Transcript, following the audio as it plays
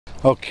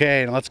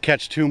Okay, and let's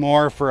catch two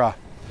more for a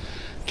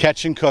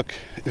catch and cook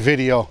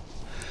video.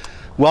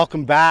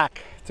 Welcome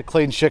back to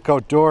Clayton Schick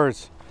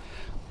Outdoors.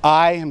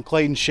 I am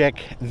Clayton Schick.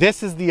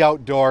 This is the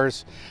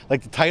outdoors.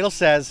 Like the title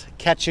says,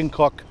 catch and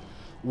cook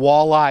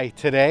walleye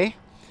today.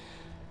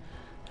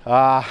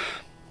 I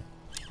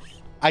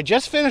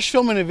just finished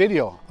filming a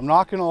video, I'm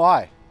not gonna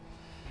lie.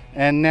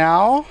 And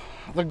now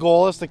the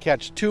goal is to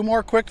catch two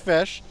more quick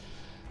fish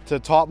to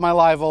top my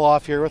live well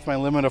off here with my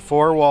limit of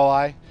 4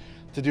 walleye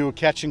to do a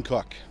catch and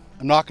cook.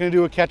 I'm not gonna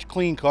do a catch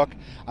clean cook.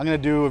 I'm gonna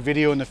do a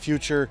video in the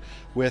future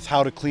with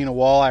how to clean a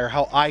walleye or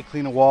how I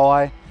clean a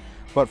walleye.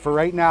 But for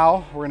right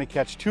now, we're gonna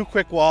catch 2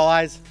 quick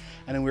walleyes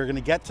and then we're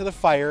gonna get to the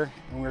fire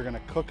and we're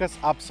gonna cook us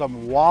up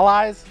some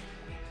walleyes.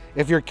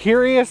 If you're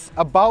curious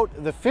about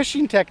the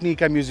fishing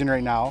technique I'm using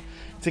right now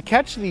to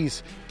catch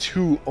these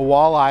 2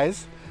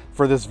 walleyes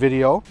for this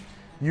video,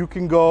 you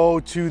can go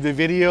to the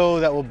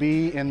video that will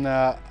be in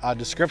the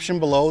description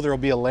below. There will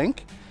be a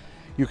link.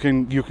 You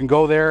can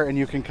go there and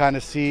you can kind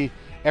of see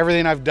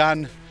everything I've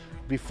done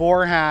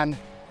beforehand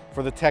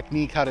for the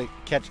technique, how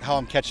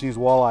I'm catching these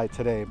walleye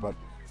today. But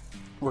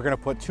we're gonna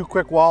put 2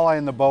 quick walleye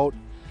in the boat,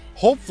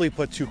 hopefully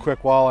put 2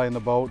 quick walleye in the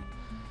boat,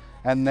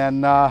 and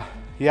then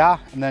yeah,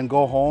 and then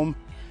go home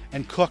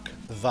and cook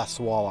this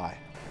walleye.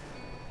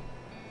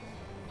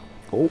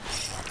 Oh,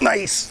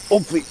 nice,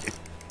 hopefully.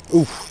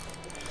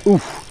 Oof,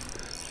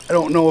 oof. I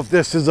don't know if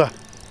this is a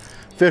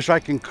fish I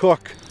can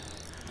cook.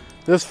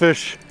 This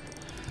fish,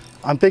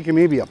 I'm thinking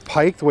maybe a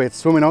pike, the way it's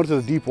swimming out to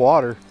the deep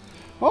water.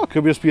 Oh, it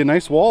could just be a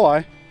nice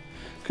walleye.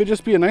 Could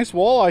just be a nice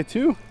walleye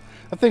too.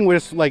 That thing would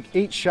just like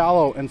ate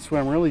shallow and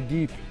swim really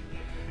deep.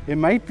 It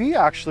might be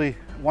actually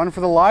one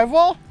for the live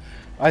well.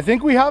 I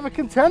think we have a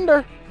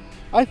contender.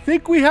 I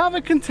think we have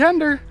a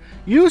contender.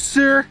 You,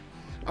 sir,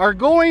 are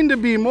going to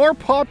be more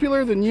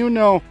popular than you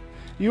know.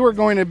 You are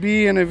going to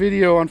be in a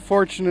video.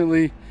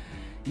 Unfortunately,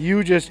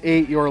 you just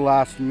ate your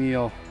last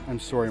meal. I'm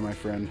sorry, my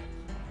friend,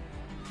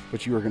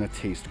 but you are gonna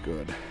taste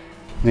good.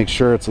 Make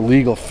sure it's a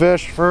legal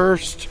fish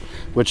first,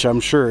 which I'm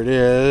sure it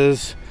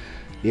is.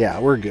 Yeah,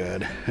 we're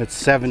good. It's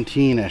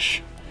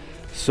 17-ish.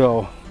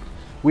 So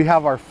we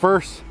have our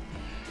first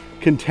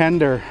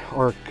contender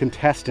or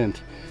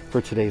contestant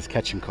for today's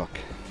catch and cook.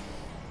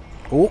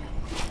 Oh,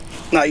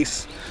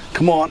 nice.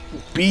 Come on,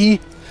 be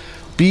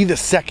the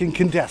second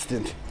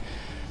contestant.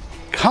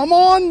 Come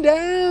on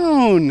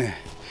down.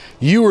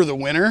 You are the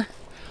winner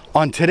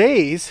on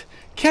today's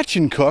catch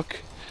and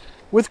cook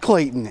with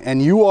Clayton,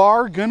 and you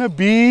are gonna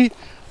be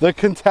the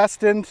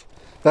contestant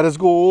that is a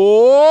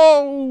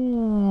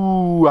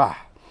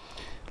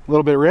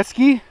little bit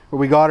risky, but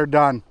we got her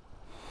done.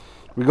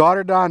 We got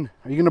her done.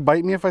 Are you gonna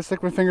bite me if I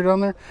stick my finger down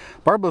there?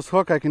 Barbless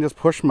hook, I can just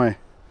push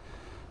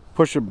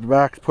it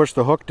back, push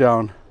the hook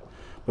down,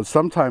 but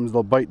sometimes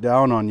they'll bite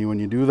down on you when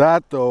you do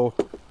that though.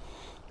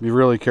 Be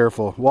really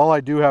careful.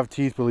 Walleye do have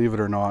teeth, believe it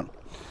or not.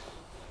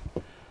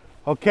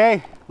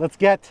 Okay, let's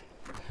get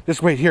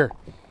this. Wait here.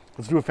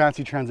 Let's do a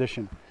fancy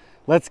transition.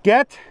 Let's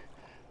get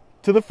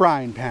to the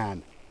frying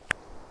pan.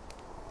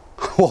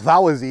 Well, that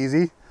was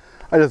easy.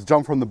 I just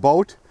jumped from the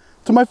boat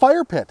to my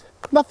fire pit.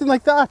 Nothing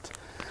like that.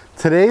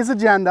 Today's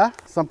agenda,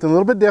 something a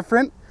little bit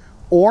different.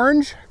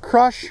 Orange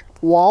crush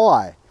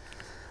walleye.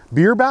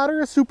 Beer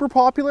batter is super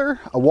popular.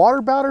 A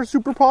water batter is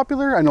super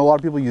popular. I know a lot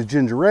of people use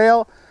ginger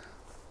ale.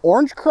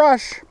 Orange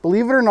crush,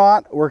 believe it or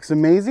not, works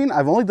amazing.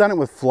 I've only done it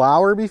with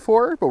flour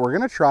before, but we're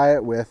gonna try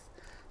it with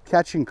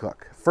catch and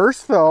cook.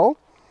 First though,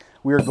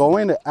 we are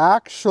going to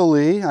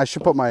actually, I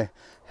should put my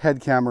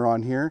head camera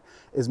on here,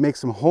 is make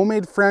some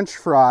homemade French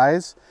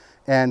fries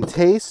and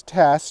taste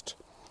test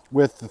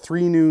with the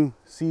 3 new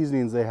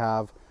seasonings they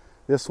have.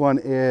 This one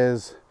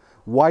is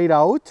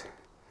whiteout.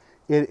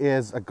 It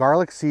is a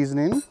garlic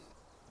seasoning.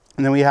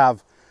 And then we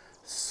have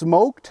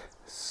smoked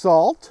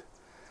salt,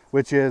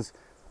 which is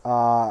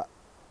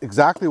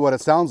exactly what it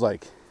sounds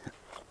like.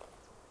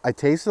 I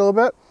taste it a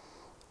little bit.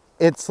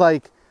 It's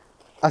like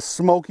a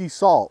smoky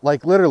salt,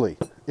 like literally.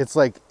 It's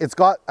like, it's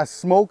got a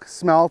smoke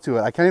smell to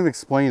it. I can't even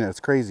explain it, it's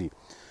crazy.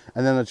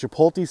 And then the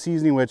chipotle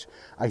seasoning, which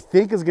I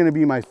think is gonna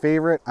be my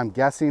favorite, I'm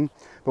guessing,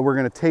 but we're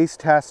gonna taste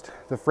test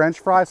the French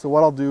fries. So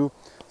what I'll do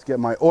is get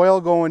my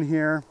oil going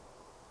here.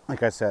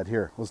 Like I said,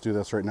 here, let's do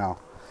this right now.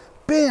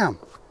 Bam!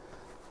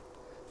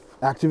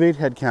 Activate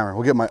head camera.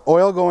 We'll get my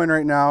oil going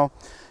right now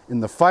in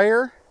the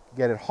fire,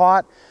 get it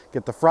hot,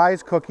 get the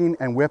fries cooking,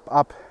 and whip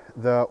up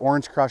the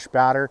orange crush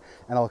batter,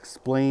 and I'll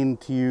explain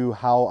to you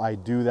how I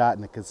do that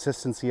and the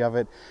consistency of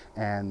it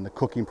and the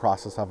cooking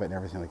process of it and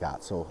everything like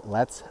that. So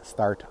let's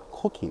start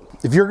cooking.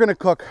 If you're gonna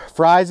cook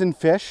fries and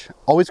fish,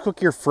 always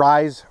cook your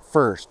fries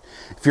first.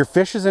 If your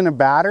fish is in a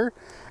batter,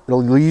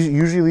 it'll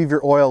usually leave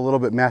your oil a little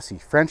bit messy.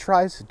 French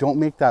fries, don't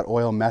make that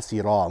oil messy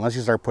at all unless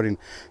you start putting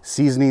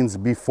seasonings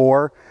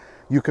before.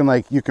 You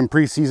can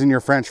pre-season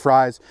your French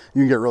fries.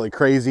 You can get really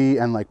crazy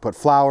and like put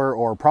flour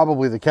or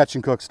probably the catch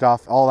and cook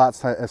stuff, all that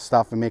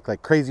stuff, and make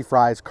like crazy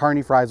fries,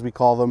 carny fries we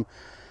call them,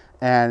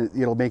 and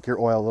it'll make your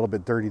oil a little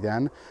bit dirty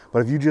then. But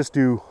if you just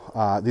do,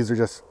 these are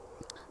just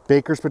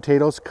Baker's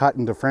potatoes cut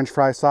into French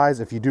fry size.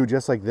 If you do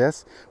just like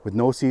this with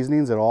no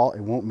seasonings at all,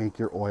 it won't make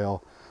your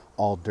oil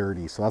all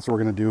dirty. So that's what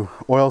we're gonna do.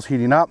 Oil's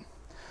heating up.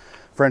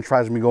 French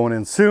fries will be going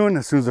in soon.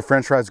 As soon as the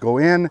French fries go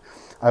in,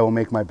 I will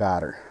make my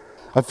batter.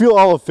 I feel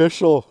all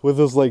official with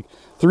this, like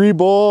 3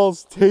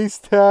 bowls,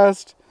 taste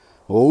test.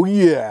 Oh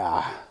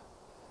yeah,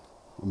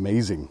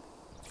 amazing.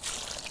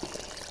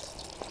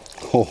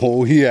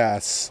 Oh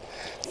yes,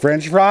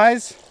 French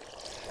fries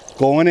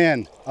going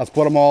in. Let's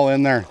put them all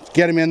in there.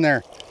 Get them in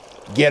there.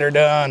 Get her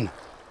done.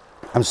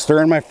 I'm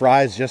stirring my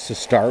fries just to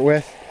start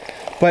with,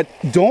 but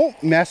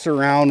don't mess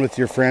around with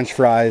your French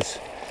fries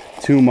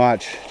too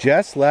much.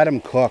 Just let them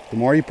cook. The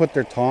more you put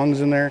their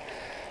tongs in there,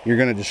 you're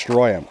gonna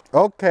destroy them.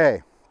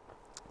 Okay,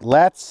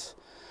 let's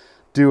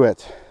do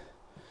it.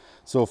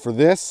 So for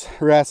this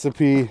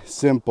recipe,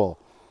 simple.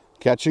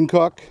 Catch and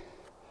cook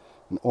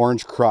and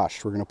orange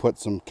crush. We're gonna put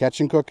some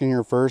catch and cook in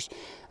here first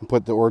and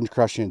put the orange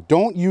crush in.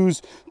 Don't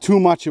use too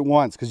much at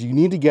once because you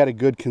need to get a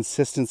good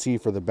consistency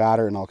for the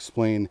batter, and I'll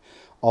explain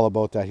all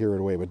about that here right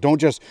away. But don't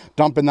just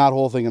dump in that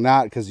whole thing in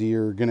that because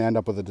you're gonna end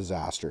up with a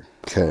disaster.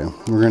 Okay,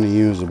 we're gonna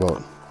use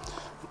about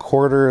a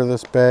quarter of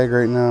this bag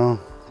right now,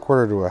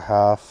 quarter to a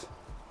half.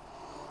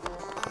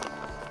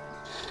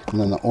 And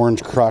then the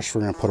orange crush,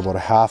 we're gonna put about a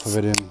half of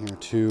it in here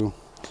too.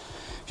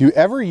 If you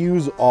ever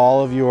use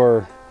all of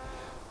your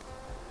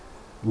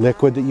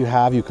liquid that you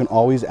have, you can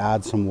always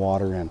add some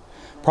water in.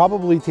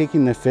 Probably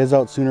taking the fizz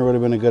out sooner would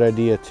have been a good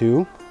idea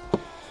too,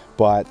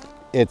 but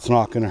it's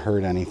not gonna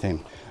hurt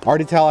anything. I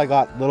already tell I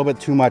got a little bit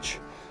too much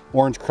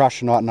orange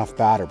crush and not enough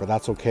batter, but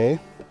that's okay.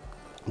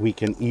 We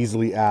can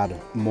easily add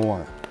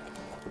more.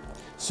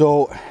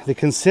 So the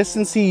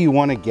consistency you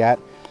wanna get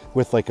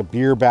with like a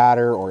beer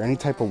batter or any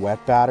type of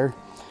wet batter,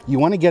 you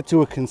wanna get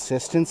to a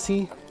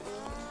consistency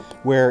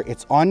where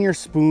it's on your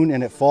spoon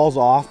and it falls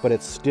off, but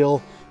it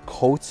still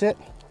coats it.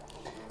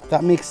 If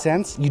that makes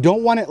sense. You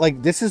don't want it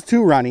like, this is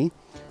too runny,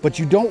 but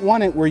you don't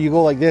want it where you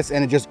go like this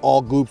and it just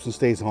all gloops and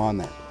stays on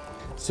there.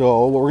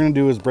 So what we're gonna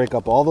do is break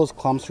up all those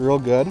clumps real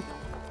good.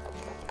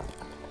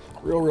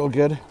 Real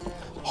good.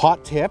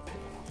 Hot tip,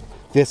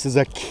 this is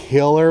a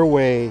killer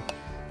way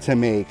to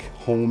make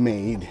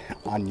homemade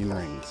onion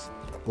rings.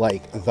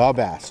 Like the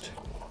best.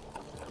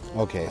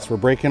 Okay, so we're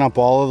breaking up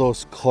all of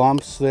those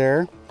clumps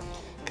there.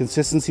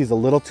 Consistency is a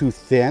little too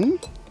thin,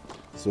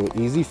 so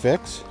easy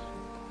fix.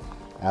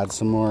 Add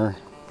some more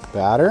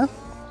batter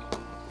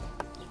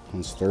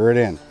and stir it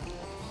in.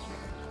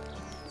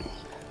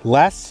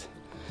 Less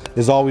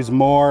is always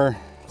more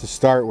to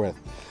start with.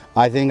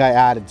 I think I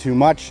added too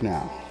much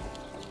now.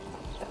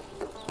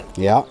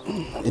 Yeah,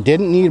 it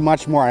didn't need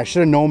much more. I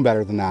should have known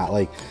better than that.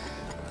 Like,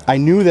 I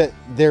knew that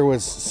there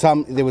was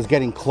some that was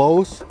getting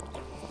close,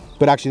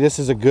 but actually this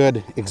is a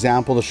good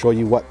example to show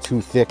you what too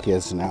thick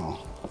is now.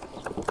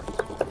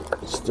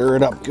 Stir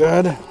it up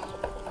good.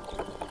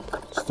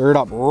 Stir it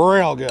up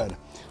real good.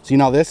 See,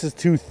 now this is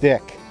too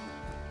thick.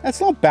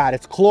 That's not bad,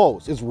 it's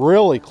close. It's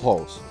really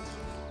close.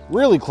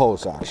 Really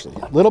close, actually.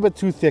 A little bit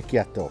too thick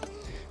yet, though.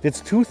 If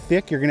it's too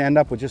thick, you're gonna end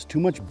up with just too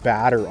much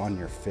batter on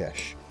your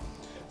fish.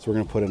 So we're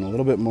gonna put in a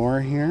little bit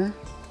more here.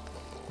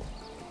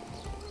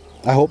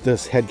 I hope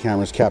this head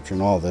camera is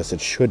capturing all this.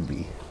 It should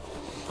be.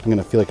 I'm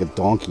gonna feel like a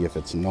donkey if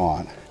it's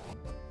not.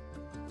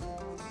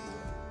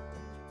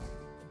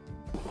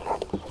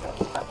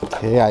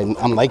 Okay,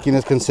 I'm liking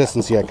this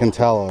consistency, I can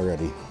tell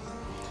already.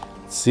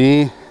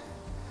 See?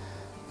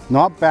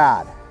 Not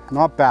bad,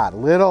 not bad.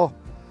 Little,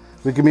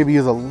 we could maybe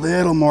use a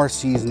little more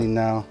seasoning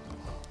now.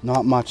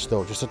 Not much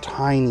though, just a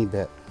tiny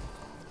bit.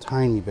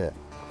 Tiny bit,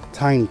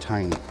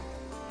 tiny.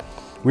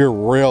 We're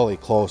really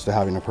close to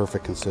having a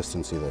perfect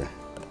consistency there.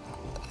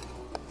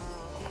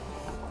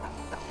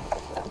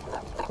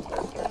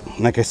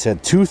 Like I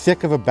said, too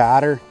thick of a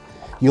batter,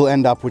 you'll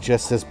end up with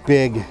just this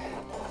big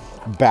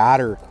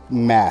batter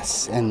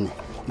mess and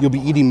you'll be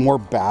eating more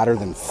batter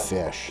than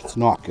fish. It's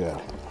not good.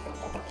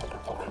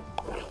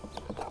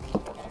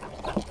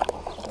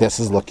 This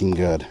is looking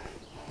good.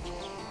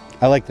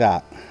 I like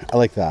that. I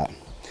like that.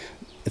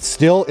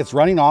 It's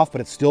running off, but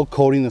it's still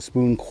coating the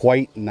spoon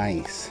quite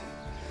nice.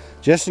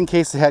 Just in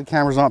case the head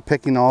camera's not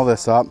picking all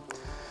this up,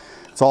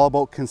 it's all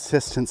about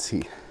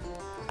consistency.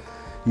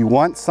 You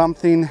want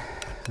something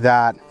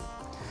that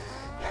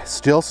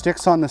still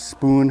sticks on the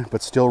spoon,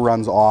 but still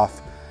runs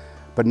off,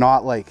 but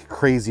not like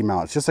crazy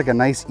amount. It's just like a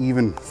nice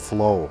even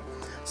flow.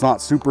 It's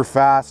not super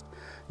fast.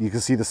 You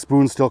can see the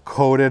spoon still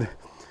coated.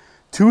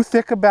 Too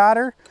thick a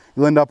batter,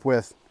 you'll end up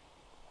with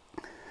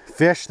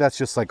fish that's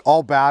just like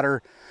all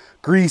batter,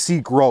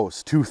 greasy,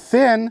 gross. Too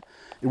thin,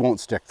 it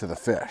won't stick to the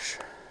fish.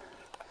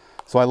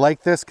 So I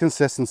like this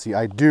consistency,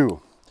 I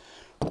do.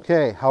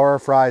 Okay, how are our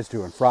fries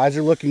doing? Fries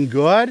are looking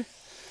good.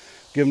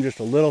 Give them just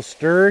a little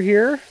stir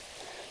here.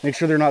 Make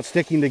sure they're not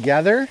sticking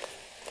together.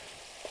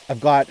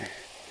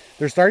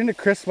 They're starting to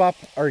crisp up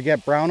or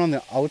get brown on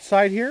the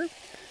outside here.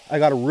 I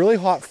got a really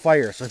hot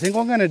fire. So I think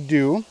what I'm gonna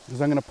do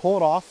is I'm gonna pull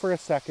it off for a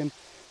second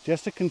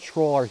just to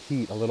control our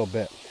heat a little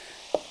bit.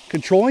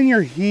 Controlling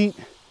your heat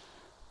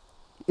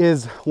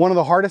is one of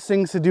the hardest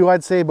things to do,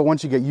 I'd say, but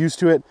once you get used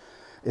to it,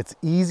 it's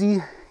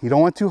easy. You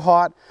don't want too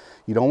hot.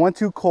 You don't want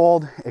too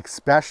cold,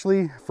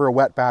 especially for a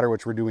wet batter,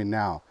 which we're doing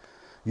now.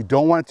 You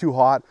don't want it too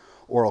hot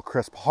or it'll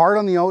crisp hard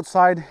on the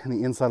outside and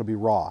the inside will be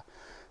raw.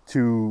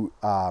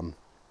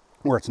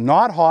 Where it's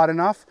not hot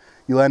enough,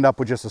 you'll end up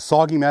with just a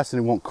soggy mess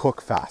and it won't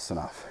cook fast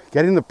enough.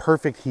 Getting the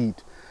perfect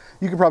heat.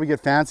 You could probably get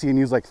fancy and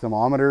use like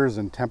thermometers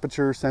and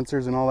temperature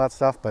sensors and all that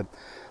stuff, but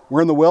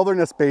we're in the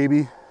wilderness,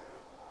 baby.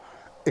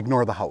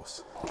 Ignore the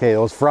house. Okay,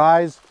 those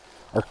fries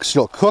are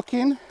still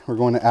cooking. We're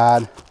going to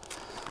add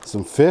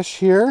some fish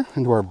here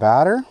into our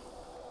batter.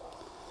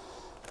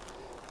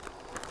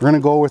 We're gonna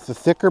go with the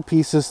thicker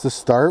pieces to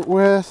start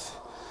with,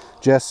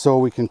 just so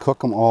we can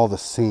cook them all the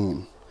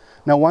same.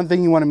 Now, one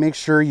thing you wanna make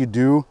sure you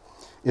do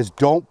is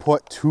don't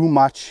put too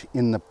much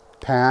in the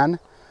pan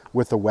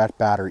with a wet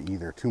batter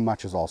either. Too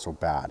much is also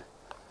bad.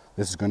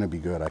 This is gonna be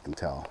good, I can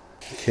tell.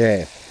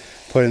 Okay,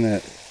 putting the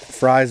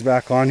fries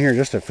back on here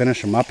just to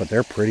finish them up, but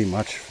they're pretty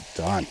much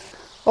done.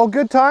 Oh,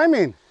 good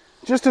timing.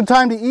 Just in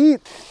time to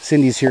eat.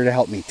 Cindy's here to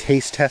help me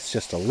taste test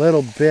just a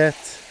little bit.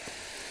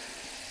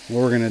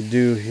 What we're gonna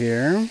do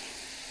here,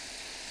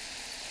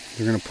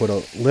 we're gonna put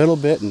a little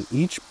bit in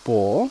each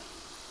bowl.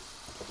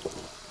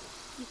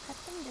 You cut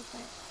them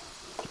different.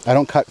 I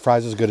don't cut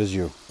fries as good as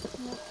you.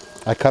 Nope.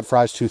 I cut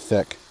fries too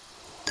thick.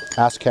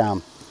 Ask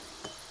Cam.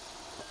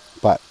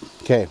 But,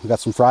 okay, we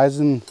got some fries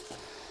in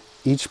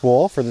each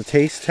bowl for the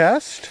taste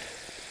test.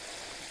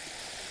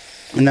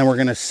 And then we're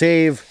gonna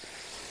save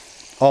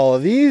all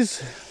of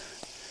these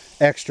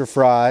extra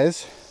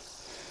fries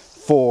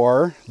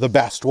for the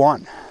best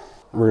one.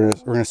 We're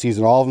gonna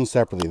season all of them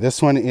separately.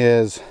 This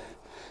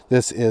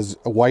is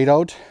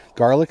whiteout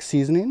garlic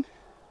seasoning.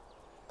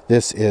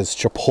 This is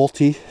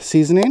chipotle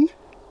seasoning.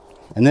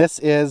 And this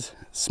is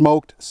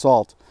smoked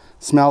salt.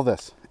 Smell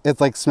this. It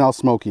like smells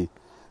smoky.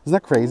 Isn't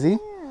that crazy?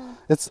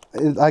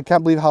 Yeah. I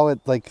can't believe how it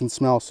like can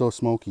smell so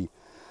smoky.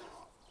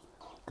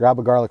 Grab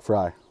a garlic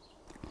fry.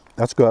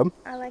 That's good.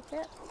 I like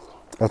it.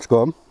 That's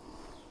good.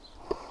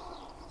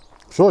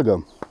 It's really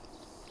good.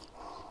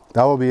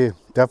 That will be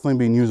definitely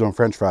being used on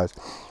French fries.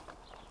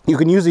 You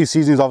can use these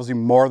seasonings obviously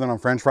more than on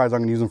French fries. I'm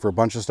gonna use them for a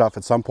bunch of stuff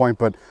at some point,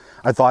 but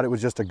I thought it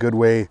was just a good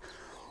way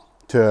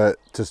to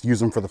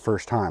use them for the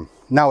first time.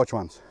 Now which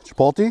ones?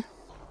 Chipotle?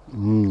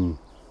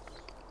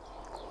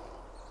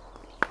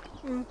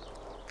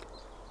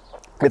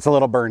 It's a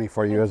little burny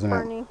for you, isn't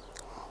it?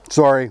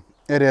 Sorry,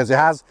 it is. It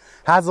has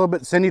a little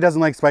bit. Cindy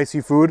doesn't like spicy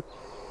food.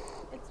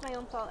 It's my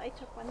own fault. I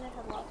took one that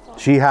had lots on.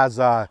 She has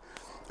a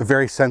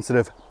very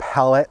sensitive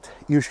palate,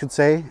 you should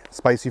say.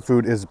 Spicy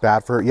food is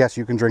bad for her. Yes,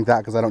 you can drink that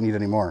because I don't need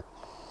any more.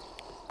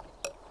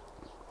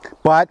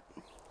 But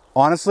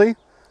honestly,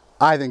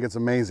 I think it's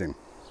amazing.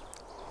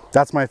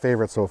 That's my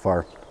favorite so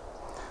far.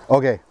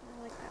 Okay,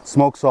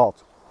 smoked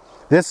salt.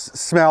 This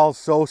smells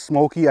so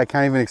smoky, I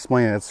can't even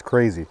explain it. It's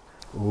crazy.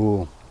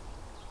 Ooh.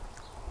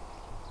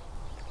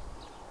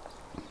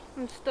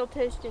 I'm still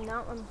tasting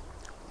that one.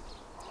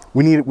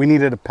 We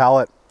needed a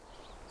palate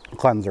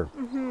cleanser.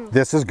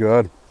 This is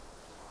good.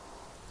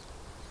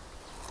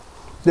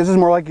 This is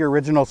more like your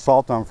original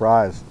salt on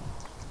fries.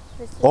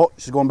 Oh,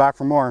 she's going back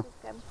for more.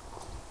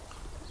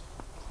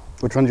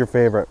 Which one's your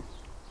favorite?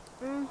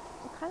 I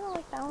kind of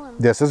like that one.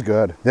 This is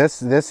good.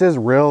 This is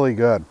really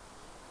good.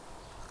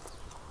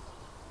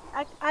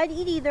 I'd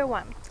eat either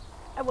one.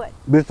 I would.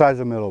 Besides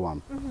the middle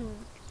one.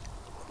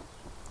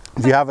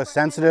 If you have a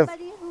sensitive...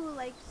 Anybody who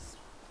likes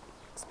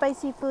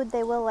spicy food,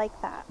 they will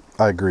like that.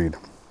 I agreed.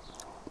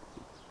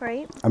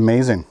 Right?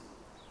 Amazing.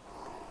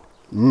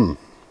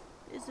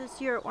 Is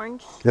this your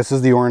orange? This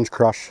is the orange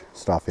crush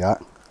stuff, yeah.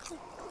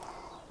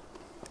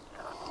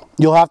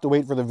 You'll have to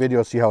wait for the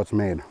video to see how it's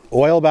made.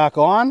 Oil back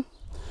on.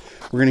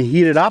 We're gonna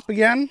heat it up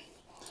again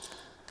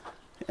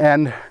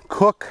and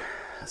cook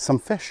some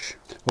fish.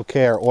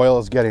 Okay, our oil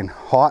is getting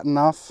hot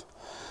enough.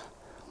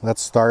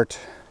 Let's start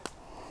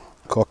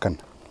cooking.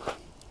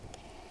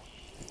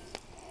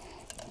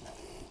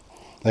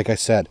 Like I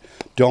said,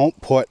 don't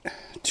put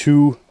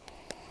too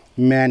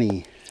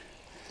many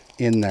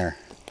in there.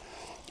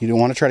 You don't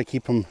want to try to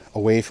keep them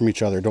away from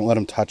each other. Don't let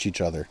them touch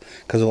each other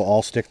because it'll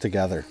all stick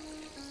together.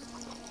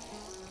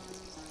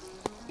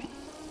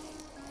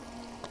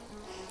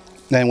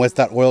 Then once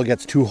that oil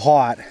gets too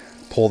hot,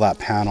 pull that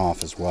pan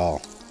off as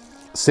well.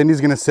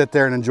 Cindy's gonna sit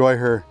there and enjoy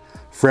her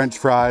French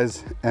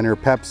fries and her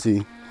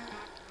Pepsi.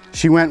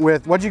 She went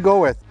with, what'd you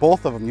go with?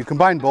 Both of them. You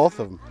combined both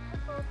of them.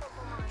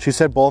 She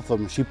said both of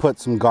them. She put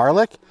some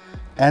garlic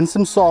and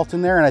some salt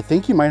in there, and I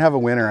think you might have a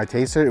winner. I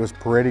tasted it, it was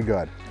pretty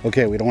good.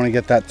 Okay, we don't want to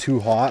get that too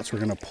hot, so we're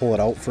gonna pull it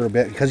out for a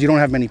bit. Because you don't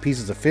have many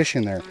pieces of fish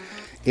in there,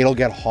 it'll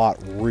get hot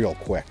real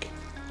quick.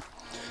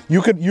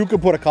 You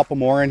could put a couple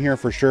more in here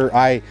for sure.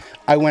 I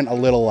went a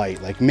little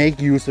light. Like, make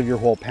use of your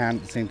whole pan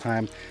at the same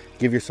time.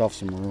 Give yourself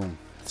some room.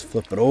 Let's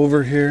flip it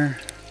over here.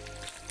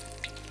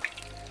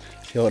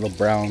 See how it'll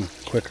brown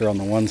quicker on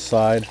the one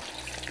side.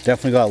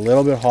 Definitely got a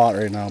little bit hot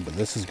right now, but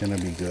this is gonna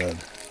be good.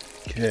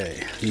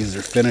 Okay, these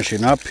are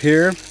finishing up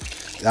here.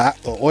 The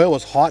oil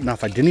was hot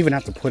enough, I didn't even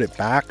have to put it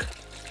back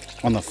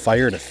on the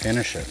fire to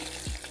finish it.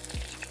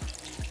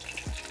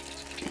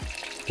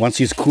 Once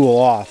these cool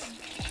off,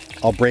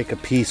 I'll break a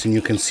piece and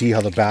you can see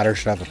how the batter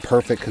should have a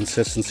perfect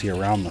consistency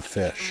around the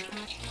fish.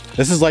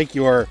 This is like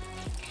your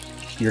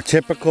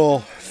typical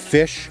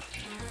fish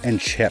and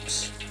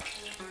chips.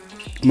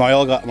 My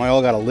oil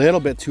got a little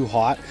bit too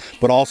hot,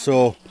 but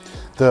also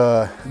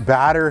the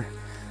batter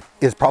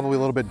is probably a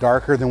little bit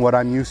darker than what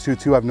I'm used to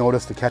too. I've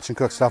noticed the catch and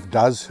cook stuff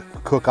does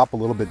cook up a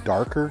little bit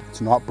darker.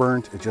 It's not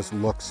burnt, it just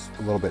looks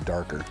a little bit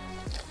darker.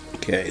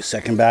 Okay,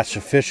 second batch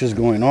of fish is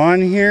going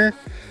on here,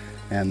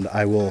 and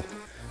I will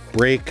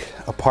break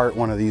apart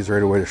one of these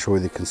right away to show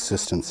you the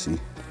consistency.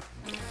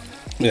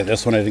 Yeah,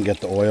 this one I didn't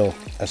get the oil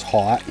as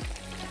hot,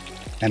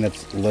 and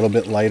it's a little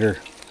bit lighter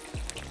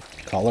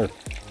color.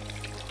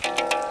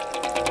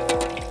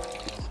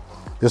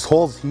 This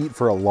holds heat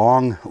for a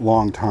long,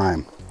 long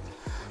time.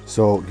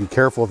 So be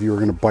careful if you were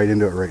gonna bite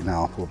into it right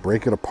now. We'll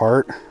break it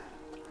apart.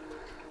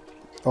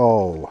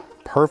 Oh,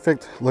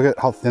 perfect. Look at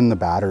how thin the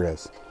batter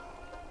is.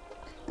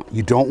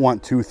 You don't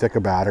want too thick a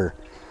batter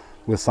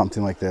with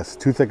something like this.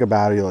 Too thick a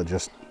batter,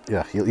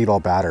 you'll eat all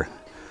batter.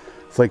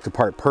 Flaked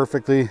apart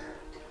perfectly.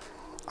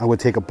 I would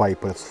take a bite,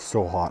 but it's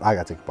so hot. I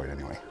gotta take a bite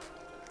anyway.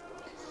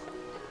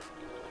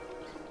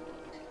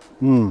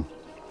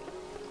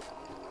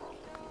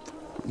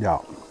 Yeah.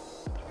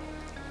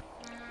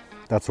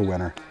 That's a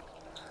winner.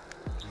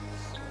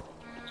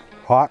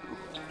 Hot,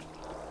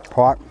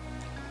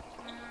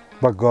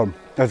 but good.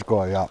 That's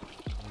good, yeah.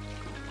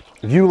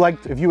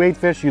 If you ate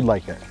fish, you'd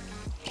like it.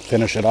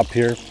 Finish it up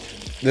here.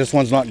 This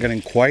one's not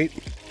getting quite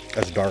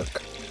as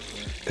dark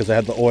because I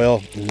had the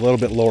oil a little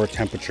bit lower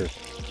temperature.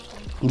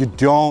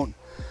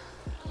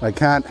 I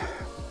can't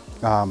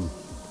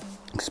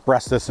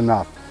express this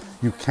enough.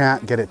 You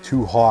can't get it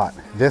too hot.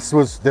 This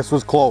was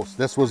close.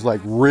 This was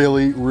like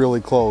really,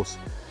 really close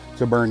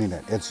to burning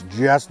it. It's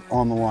just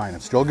on the line.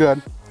 It's still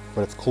good,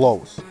 but it's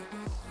close.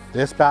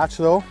 This batch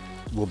though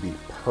will be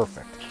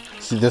perfect.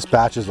 See, this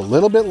batch is a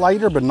little bit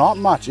lighter, but not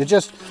much.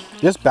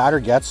 This batter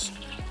gets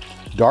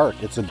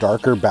dark. It's a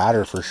darker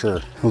batter for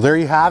sure. Well, there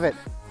you have it.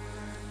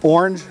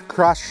 Orange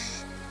crush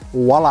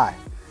walleye.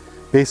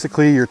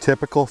 Basically your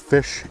typical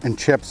fish and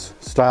chips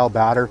style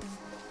batter.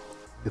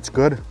 It's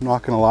good, I'm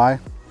not gonna lie.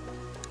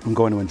 I'm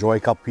going to enjoy a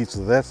couple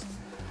pieces of this.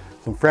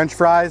 Some French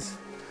fries,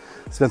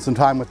 spend some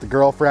time with the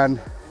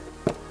girlfriend,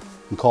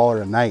 and call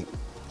her a night.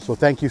 So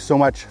thank you so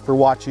much for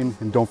watching,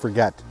 and don't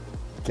forget,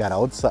 get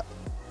outside.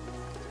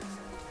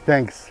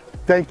 Thanks,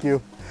 thank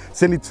you.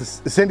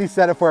 Cindy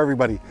said it for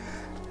everybody.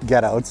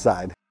 Get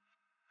outside.